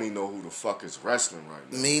 I don't even know who the fuck is wrestling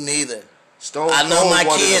right now. Me neither. Stone I know Cold my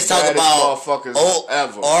one of the kids talk baddest about motherfuckers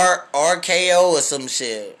ever. RKO or some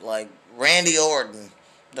shit. Like Randy Orton.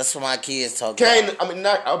 That's what my kids talk Kane, about. I mean,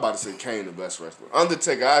 not. I was about to say Kane, the best wrestler.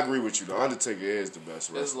 Undertaker, I agree with you. The Undertaker is the best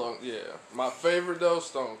It's wrestler. long, yeah. My favorite though,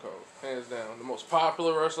 Stone Cold, hands down. The most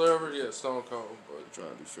popular wrestler ever, yeah, Stone Cold. But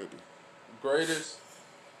Trying to do 50. greatest,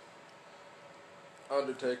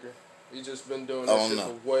 Undertaker. He's just been doing Oh, that shit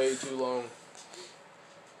no. for way too long.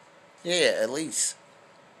 Yeah, at least.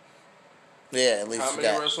 Yeah, at least How we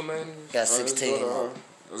many got WrestleManias? got 16 more.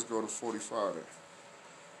 Let's go to 45 then.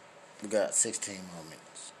 We got 16 more minutes.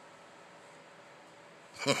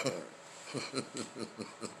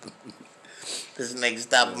 This nigga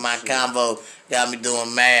stopping my combo got me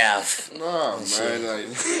doing math. No, shit. man,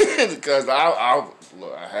 like, because I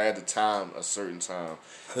had the time, a certain time.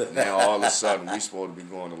 Now all of a sudden we supposed to be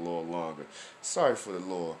going a little longer. Sorry for the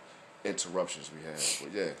little interruptions we had,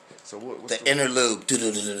 but yeah. So what's The interlude.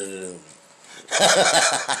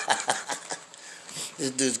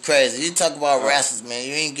 This dude's crazy. You talk about wrestlers, man.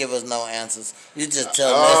 You ain't give us no answers. You just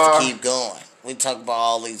tell us to keep going. We talk about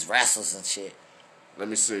all these wrestlers and shit. Let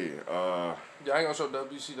me see. Yeah, I ain't gonna show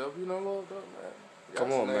WCW no love though, man.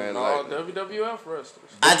 Come on, man, All like- WWF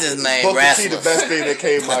wrestlers. I just named Booker T, wrestlers. the best thing that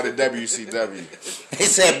came out of WCW. He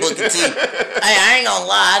said Booker T. Hey, I ain't gonna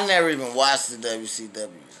lie. I never even watched the WCW.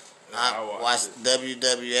 I watched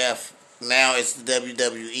WWF. Now it's the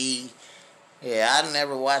WWE. Yeah, I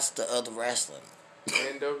never watched the other wrestling.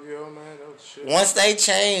 NWO, man, that was shit. Once they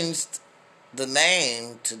changed the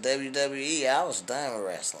name to WWE, I was done with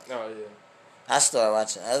wrestling. Oh yeah. I started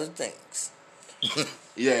watching other things.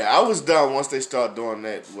 Yeah, I was done once they start doing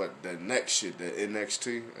that. That next shit, that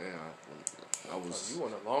NXT. Yeah, I was. You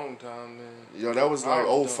went a long time then. Yo, that was like I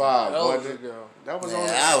was 05, done wasn't it? ago. That was Man, on.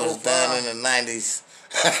 I was 05. done in the 90s.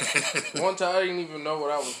 One time I didn't even know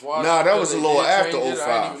what I was watching. Nah, that because was a they little did after change it. I 05.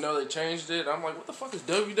 didn't even know they changed it. I'm like, what the fuck is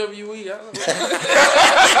WWE? I don't know.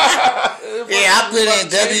 Yeah, I put in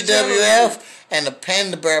WWF and the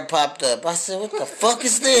Panda Bear popped up. I said, what the fuck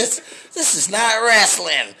is this? This is not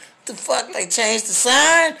wrestling. The fuck? They changed the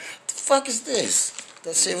sign? The fuck is this?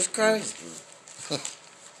 That shit was crazy.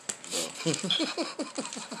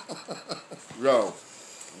 Yo,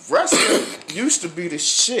 wrestling used to be the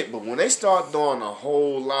shit, but when they start doing a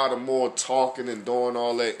whole lot of more talking and doing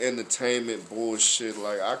all that entertainment bullshit,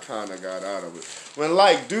 like, I kind of got out of it. When,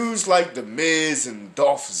 like, dudes like The Miz and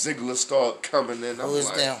Dolph Ziggler start coming in, I'm Who is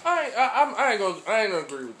like, them? I ain't gonna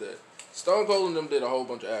agree with that. Stone Cold and them did a whole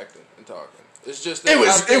bunch of acting and talking. It's just It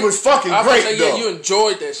was fucking great though. Yeah, you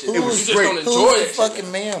enjoyed that shit. It was you just great. don't enjoy Who's that the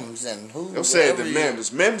fucking Mims and who? I'm saying the whatever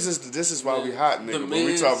Mims. Mims is this is why we hot, nigga. When we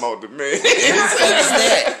Miz. talking about the Mims. Who the fuck is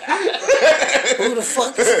that? Who the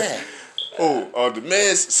fuck is that? The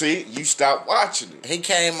Miz. See, you stopped watching it. He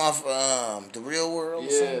came off The Real World. Or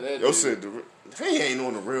Yeah, something? that Yo dude. said he ain't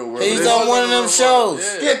on the Real World. He's This- on one of them shows.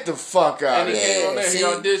 Yeah. Get the fuck out And of he here. came on there, see? he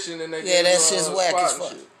auditioned and they Yeah, gave that him, shit's whack spot as and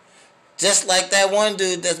fuck. shit. Just like that one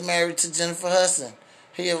dude that's married to Jennifer Hudson.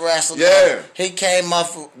 He a wrestler. Yeah. He came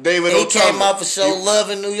off. David He Otunga. came off a show He- Love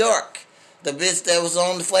in New York. The bitch that was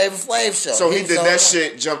on the Flavor Flav show. So he was did on that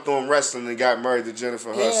shit, jumped on wrestling, and got married to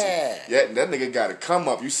Jennifer Hudson. Yeah. That nigga got to come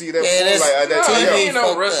up. You see that? Yeah, fool? that's- Like, No, that, TV he yo, ain't no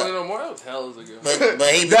fucked wrestling up. no more. That was hell ago. But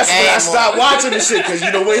he that's when I became stopped one- watching the shit, because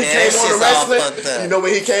you know when he Yeah, came that on the shit's all fucked wrestling. up. You know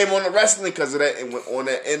when he came on the wrestling because of that and went on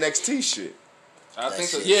that NXT shit. I think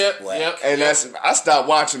so. shit's Yep, whack. yep. And yep. I stopped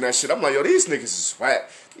watching that shit. I'm like, yo, these niggas is whack.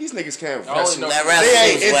 These niggas can't I only wrestle. know That from- wrestling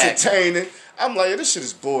They ain't was whack. entertaining. I'm like, yo, this shit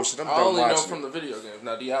is bullshit. I'm I done only know watching from it. the video games.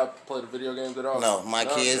 Now, do y'all play the video games at all? No, my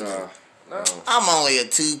kids. Nah. No. I'm only a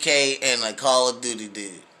 2K and a Call of Duty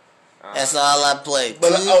dude. That's all I play.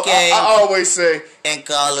 But 2K I always say and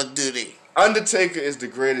Call of Duty. Undertaker is the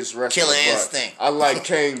greatest wrestler. Killer but Instinct. I like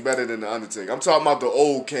Kane better than the Undertaker. I'm talking about the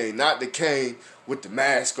old Kane, not the Kane with the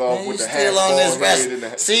mask off, Man, with you the still half on this bald head wrestling.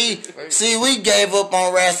 and the See, we gave up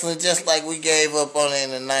on wrestling just like we gave up on it in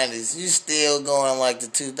the 90s. You still going like the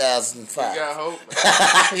 2005. You got hope.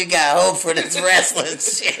 You got hope for this wrestling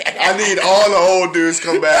shit. I need all the old dudes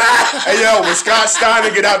come back. Hey yo, when Scott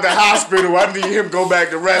Steiner get out the hospital, I need him go back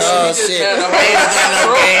to wrestling. Oh, He just shit. had a Ain't got no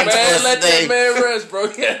stroke, games for man. us Let today. that man rest, bro.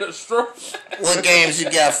 He had a stroke. What games you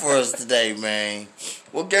got for us today, man?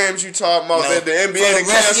 What games you talking about? No, The NBA for the done rest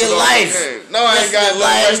of canceled your all the life. games. No, I Rest ain't got of no your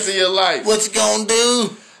life. rest of your life. What you gonna do?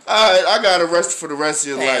 I got a rest for the rest of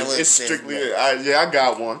your Man, life. look It's at this, strictly, man. I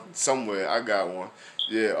got one somewhere. I got one.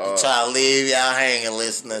 Yeah. Try to leave y'all hanging,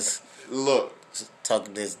 listeners. Look,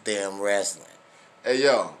 Talking this damn wrestling. hey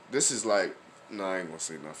yo, this is like, no, I ain't gonna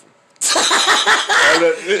say nothing.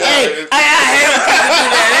 Hey, I hate when people do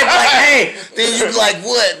that. They be like, hey. Then you be like,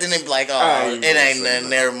 what? Then they be like, I oh, ain't it gonna ain't say nothing.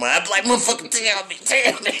 Never mind. I be like, motherfucker, tell me.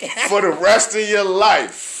 For the rest of your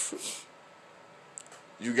life,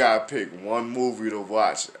 you gotta pick one movie to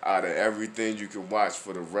watch out of everything you can watch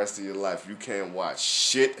for the rest of your life. You can't watch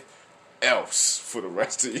shit else for the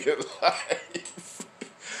rest of your life.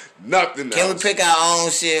 Nothing else. Can we pick our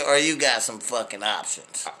own shit, or you got some fucking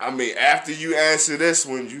options? I mean, after you answer this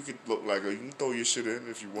one, you could look like you can throw your shit in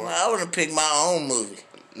if you want. Well, I would have picked my own movie.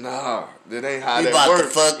 Nah, that ain't how You that about to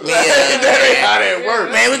works. fuck me up. That ain't how that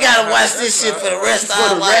works. Man, we gotta watch this shit for the rest of For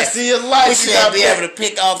our the life. rest of your life, We you should gotta be pick. able to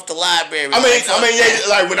pick off the library. I mean, yeah,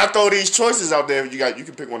 like when I throw these choices out there, you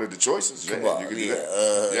can pick one of the choices. Yeah, Come on, you can do yeah,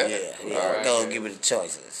 that. yeah. All right. Go give me the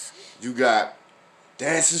choices. You got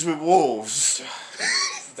Dances with Wolves,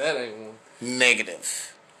 That ain't one.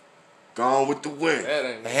 Negative. Gone with the Wind. That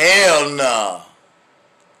ain't one. Hell no.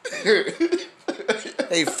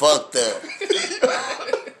 They fucked up.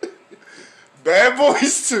 Bad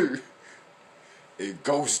Boys 2, and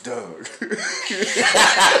Ghost Dog.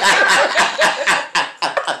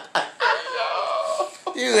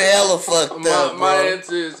 You hella fucked up, My bro.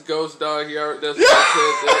 answer is Ghost Dog. He already, that's what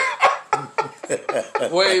I said.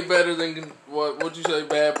 That. Way better than what'd you say?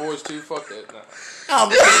 Bad Boys 2. Fuck that. Nah. I'm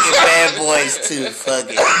picking Bad Boys too. Fuck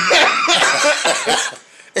it.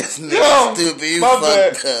 This nigga Yo, stupid. You my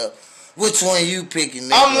fucked up. Which one you picking,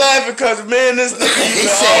 nigga? I'm laughing because, man, this nigga He used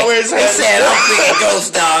to said, always he have said I'm picking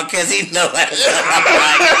Ghost Dog because he know how to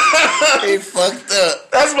talk. He fucked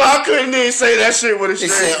up. That's why I couldn't even say that shit with a He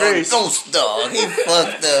straight said, face. Ghost Dog. He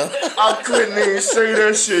fucked up. I couldn't even say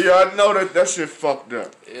that shit. Y'all know that shit fucked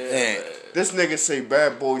up. Man. This nigga say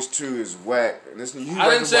Bad Boys 2 is whack. And this, you I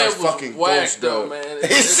didn't say it was fucking whack Ghost though, Dog. man.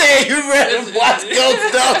 He said you rather watch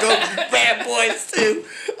Ghost Dog or Bad Boys too.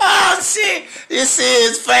 Oh shit! You see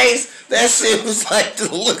his face? That shit was like the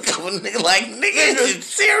look of a nigga. Like nigga, you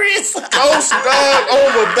serious? Ghost Dog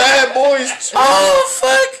over Bad Boys 2. Oh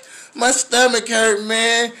fuck! My stomach hurt,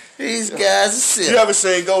 man. These guys are sick. You ever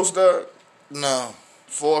seen Ghost Dog? No.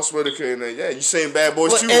 Forrest Whitaker and that. Yeah, you seen Bad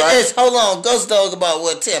Boys Well, 2, right? hold on. Ghost Dog about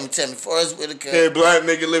what? Tell me. Forrest Whitaker. Hey, black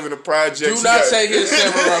nigga live in the projects. Do not say his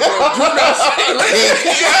samurai, bro. Do not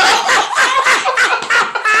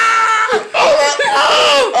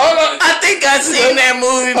Hold up. I think I seen that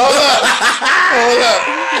movie. Hold up.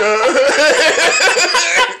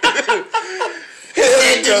 He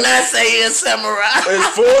said, do you not say he's a samurai? It's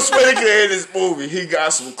Forrest Whitaker in this movie. He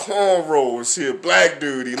got some cornrows. He a black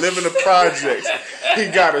dude. He live in the projects. He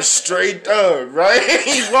got a straight thug, right?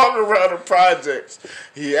 He walking around the projects.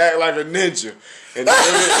 He act like a ninja. And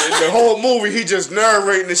the whole movie, he just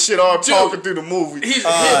narrating the shit all talking through the movie. He's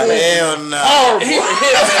hell no. Horrible.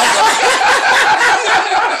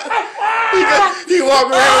 He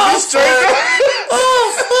walking around with his straight thug.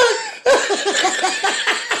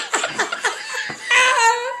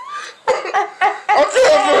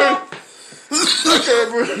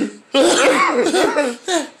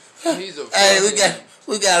 Hey,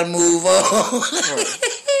 we gotta move on.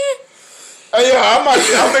 Hey, yeah,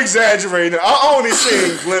 I'm exaggerating. I only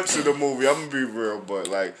seen glimpses of the movie. I'm gonna be real, but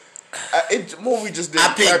like, the movie just didn't.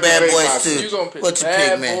 I picked Bad Boys 2. You gonna pick what you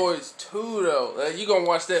Bad pick, man? Boys 2 though? You gonna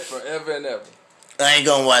watch that forever and ever? I ain't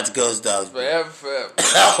gonna watch Ghost Dogs. Forever.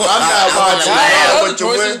 I'm not watching Gone with the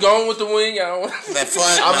Wind. Going with the Wing. I don't want.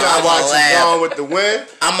 I'm not watching Gone with the Wind.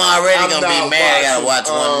 I'm already gonna be mad. I gotta watch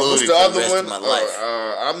one movie for the rest of my life.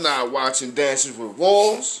 I'm not watching Dances with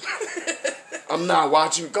Wolves. I'm not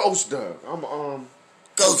watching Ghost Dog.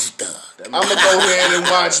 Ghost Dog. I'm gonna go ahead and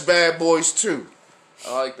watch Bad Boys 2.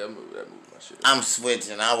 I like that movie. That movie, my shit. I'm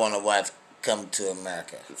switching. I want to watch Come to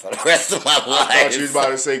America for the rest of my life. I thought you was about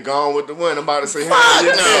to say Gone with the Wind. I'm about to say, no,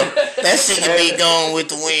 that shit can be Gone with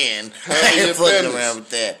the Wind. I ain't fucking around with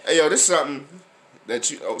that. Hey, yo, this is something that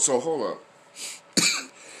you. Oh, so hold up.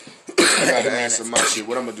 I gotta answer my shit.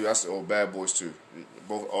 What I'm gonna do? I said, Bad Boys 2.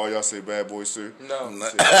 Both, all y'all say Bad Boys 2? No.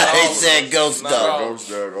 He said Ghost Dog. Ghost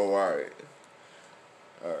Dog. Oh, all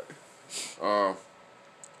right.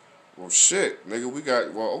 Well, shit, nigga,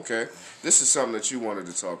 okay. This is something that you wanted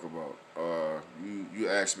to talk about. You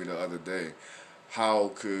asked me the other day,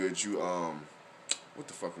 how could you, what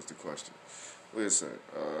the fuck was the question? Wait a second.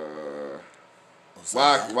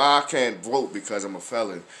 Why I can't vote because I'm a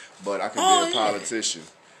felon, but I can be a politician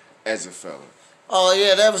as a felon? Oh,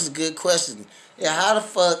 yeah, that was a good question. Yeah, how the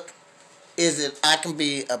fuck is it I can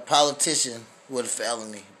be a politician with a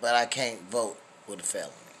felony, but I can't vote with a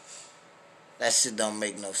felony? That shit don't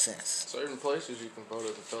make no sense. Certain places you can vote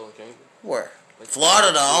as a felon, can't you? Where? Like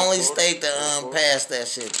Florida, the only state that passed that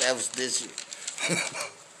shit. That was this year.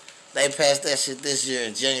 They passed that shit this year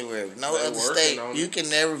in January. No other state. You can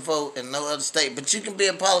never vote in no other state. But you can be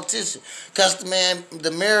a politician. Because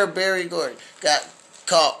the mayor of Barry Gordy got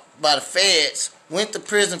caught by the feds, went to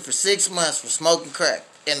prison for 6 months for smoking crack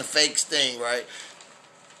and the fake sting, right?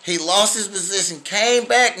 He lost his position, came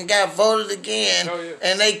back and got voted again,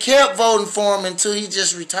 and they kept voting for him until he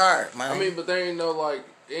just retired, man. I mean, but they ain't it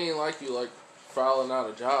ain't like you filing out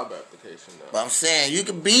a job application though. But I'm saying you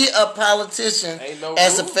can be a politician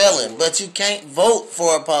as a felon, but you can't vote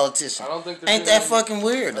for a politician. I don't think ain't that fucking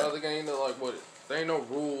weird? I don't think ain't there ain't no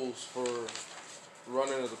rules for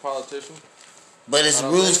running as a politician. But it's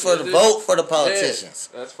rules for the vote for the politicians.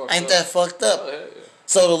 Yeah, that's fucked ain't up. that fucked up? Oh, yeah.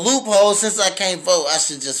 So the loophole, since I can't vote, I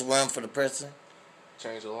should just run for the president.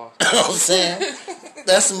 Change the law. You know what I'm saying?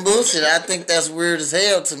 That's some bullshit. I think that's weird as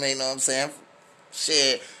hell to me, you know what I'm saying?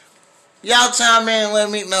 Shit. Y'all chime in and let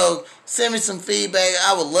me know. Send me some feedback.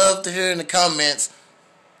 I would love to hear in the comments.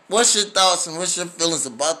 What's your thoughts and what's your feelings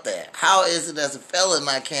about that? How is it as a felon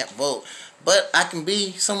I can't vote, but I can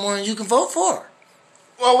be someone you can vote for?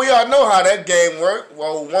 Well, we all know how that game works.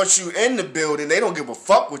 Well, once you in the building, they don't give a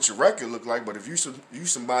fuck what your record look like. But if you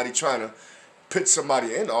somebody trying to put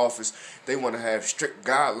somebody in office, they want to have strict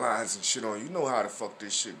guidelines and shit on. You know how the fuck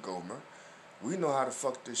this shit go, man. We know how the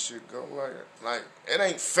fuck this shit go. Like it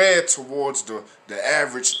ain't fair towards the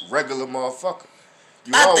average regular motherfucker.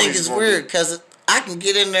 I think it's weird because I can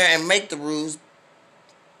get in there and make the rules,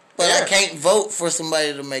 but I can't vote for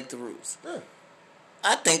somebody to make the rules. Yeah.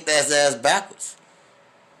 I think that's ass backwards.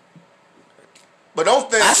 But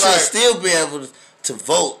don't think I should still be able to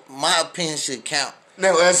vote. My opinion should count.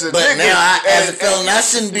 Now, as a felon, I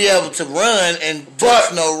shouldn't be able to run and do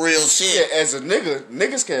no real shit. Yeah, as a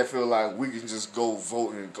niggas can't feel like we can just go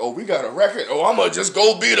vote and we got a record. I'm gonna just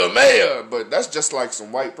go be the mayor. But that's just like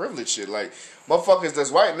some white privilege shit. Like motherfuckers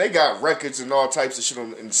that's white and they got records and all types of shit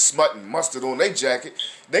and smut and mustard on their jacket.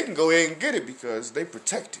 They can go ahead and get it because they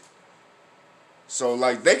protected. So,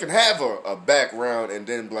 like, they can have a background and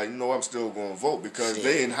then be like, I'm still going to vote because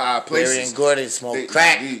they in high places. Barry and Gordy smoked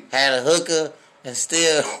crack, had a hooker, and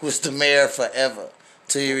still was the mayor forever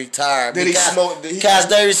till he retired. Because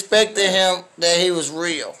they respected him that he was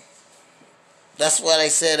real. That's why they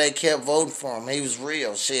said they kept voting for him. He was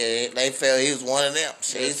real. Shit, they felt he was one of them.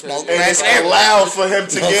 Shit, he smoked crack. And it's allowed for him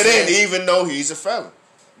to get in even though he's a felon.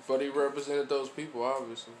 But he represented those people,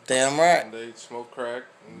 obviously. Damn right. And they smoke crack.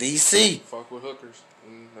 And D.C. Fuck with hookers.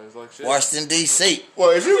 And it's like shit. Washington, D.C. Well,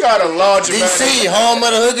 if you got a large amount D.C., home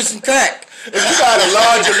of the hookers and crack. if you got a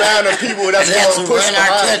large amount of people that's That's going who to push run our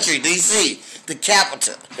behind, country, D.C., the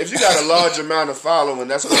capital. if you got a large amount of following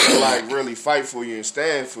that's going to like really fight for you and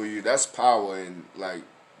stand for you, that's power, and like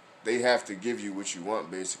they have to give you what you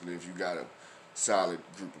want basically if you got a solid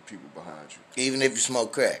group of people behind you. Even if you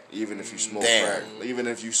smoke crack. Even if you smoke Damn. crack, even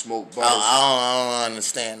if you smoke buzz. I don't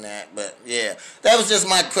understand that, but yeah. That was just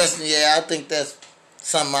my question. Yeah, I think that's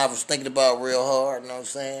something I was thinking about real hard, you know what I'm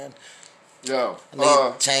saying? Yo, I need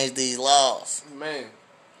to change these laws. Man.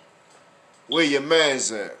 where your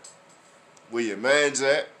man's at? Where your man's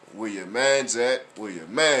at? Where your man's at? Where your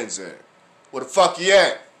man's at? Where the fuck you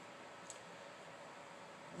at?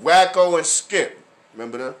 Wacko and Skip.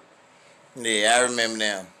 Remember them? Yeah, I remember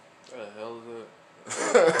them. What the hell is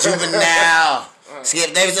that? Juvenile.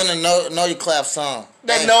 Skip, they was in the Know Your Clap song.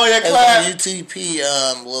 That Know Your Clap? That was a UTP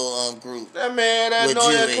little group. That man, that With Know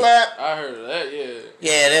Your Juvie. Clap. I heard of that, yeah.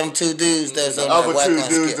 Yeah, them two dudes that's on The other that Whack two on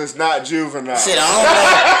dudes Skip. that's not juvenile. Shit,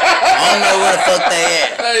 I don't know where the fuck they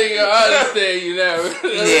at. There you go. I understand you now.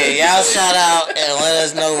 Yeah, y'all shout out and let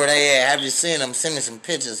us know where they at. Have you seen them? Send me some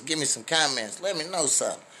pictures. Give me some comments. Let me know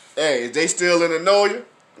something. Hey, is they still in the Know Ya?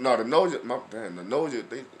 No, the Know Ya, the Know Ya,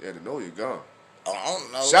 the Know Ya gone. Oh, I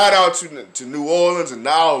don't know. Shout out to New Orleans and New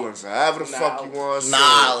Orleans, however the fuck you want to say.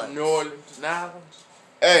 Nolans. New Orleans, Nolans.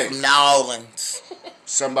 Hey, Nolans.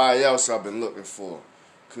 somebody else I've been looking for.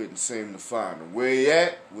 Couldn't seem to find him. Where he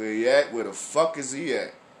at? Where he at? Where the fuck is he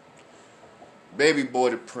at? Baby Boy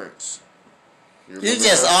the Prince. You remember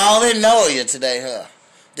just her? all in know you today, huh?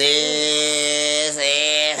 This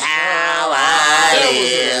is how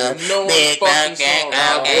I live. no Big fucking fucking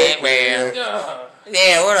song. okay, well. Yeah.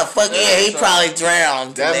 Yeah, where the fuck? Yeah, he probably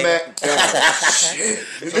drowned. That nigga. man, shit.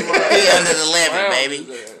 He under the levee,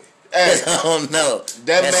 baby. Hey, I don't know. that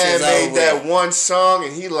That man shit's made over that with. one song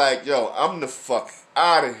and he like, yo, I'm the fuck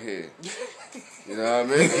out of here. You know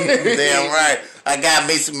what I mean? Damn right. I got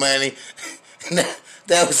me some money.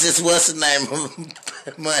 That was just what's the name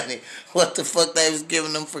of money. What the fuck they was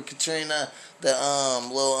giving them for Katrina? The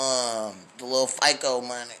little FICO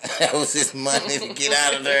money. That was his money to get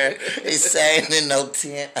out of there. He's saying in no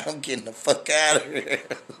tent, I'm getting the fuck out of here.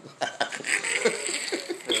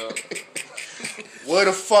 What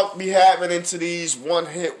the fuck be happening to these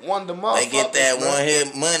one-hit wonder motherfuckers? They get that man?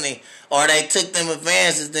 one-hit money. Or they took them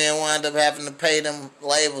advances, then wound up having to pay them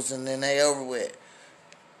labels, and then they over with.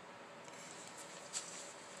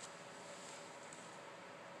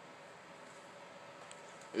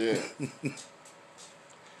 Yeah.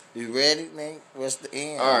 You ready, man? What's the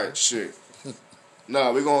end? All right, shit.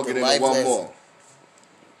 Nah, we gonna The get into life one lesson. more.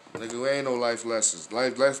 Nigga, we ain't no life lessons.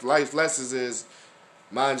 Life lessons is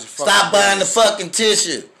mind your fucking Stop buying the business. fucking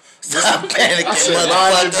tissue. Stop panicking, I said, mind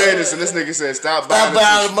your motherfucker. business, and this nigga said, stop Stop buying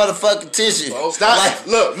buying the the motherfucking tissue. tissue. Stop.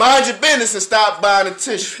 Look, mind your business and stop buying the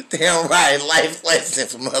tissue. Damn right, life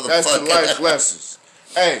lessons, motherfucker. That's the life lessons.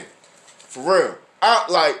 Hey, for real.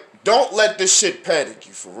 Don't let this shit panic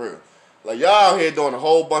you, for real. Like, y'all out here doing a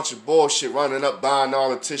whole bunch of bullshit, running up, buying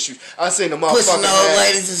all the tissues. I seen the motherfucker Pushing old had-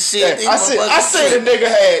 ladies and shit. Hey, I seen the nigga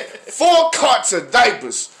had 4 carts of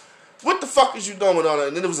diapers. What the fuck is you doing on it?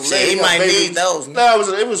 And then there was a Shit, lady. he her might baby- need those. Nah,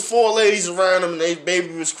 it was 4 ladies around him, and they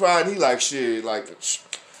baby was crying. He like, shit, like,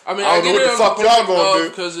 I mean, I don't know what the fuck y'all gonna do.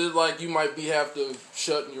 Because it like you might have to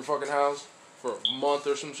shut in your fucking house for a month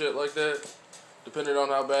or some shit like that, depending on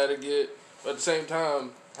how bad it get. But at the same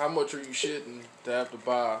time, how much are you shitting to have to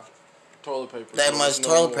buy toilet paper? That So much it's no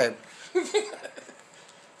toilet more. paper.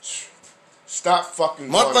 stop fucking.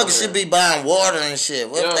 going over Motherfuckers should there. be buying water and shit.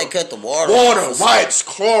 What if Yo. they cut the water? Water, off? wipes,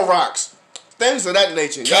 Clorox, things of that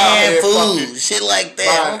nature. Y'all Canned here food, fucking shit like buying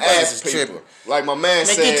that. Motherfuckers ass is paper. tripping. Like my man Man,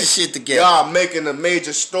 said, get your shit together. y'all making the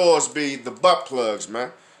major stores be the butt plugs,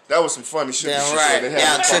 man. That was some funny shit. Damn that she right. said. They had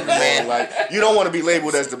Y'all the tripping, fucking man. Like, you don't want to be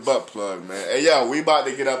labeled as the butt plug, man. Hey, yo, we about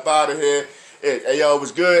to get up out of here. Hey, yo, it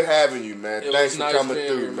was good having you, man. It Thanks was for nice coming being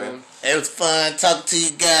through, here, man. It was fun talking to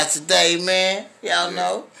you guys today, man. Y'all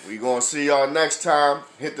know. We gonna see y'all next time.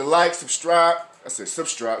 Hit the like, subscribe. I said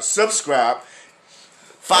subscribe.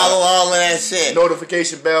 Follow all of that shit.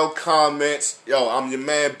 Notification bell, comments. Yo, I'm your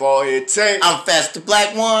man, Ballhead Tate. I'm Fast the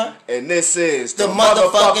Black One. And this is The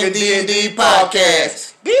motherfucking D&D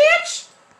podcast. Bitch!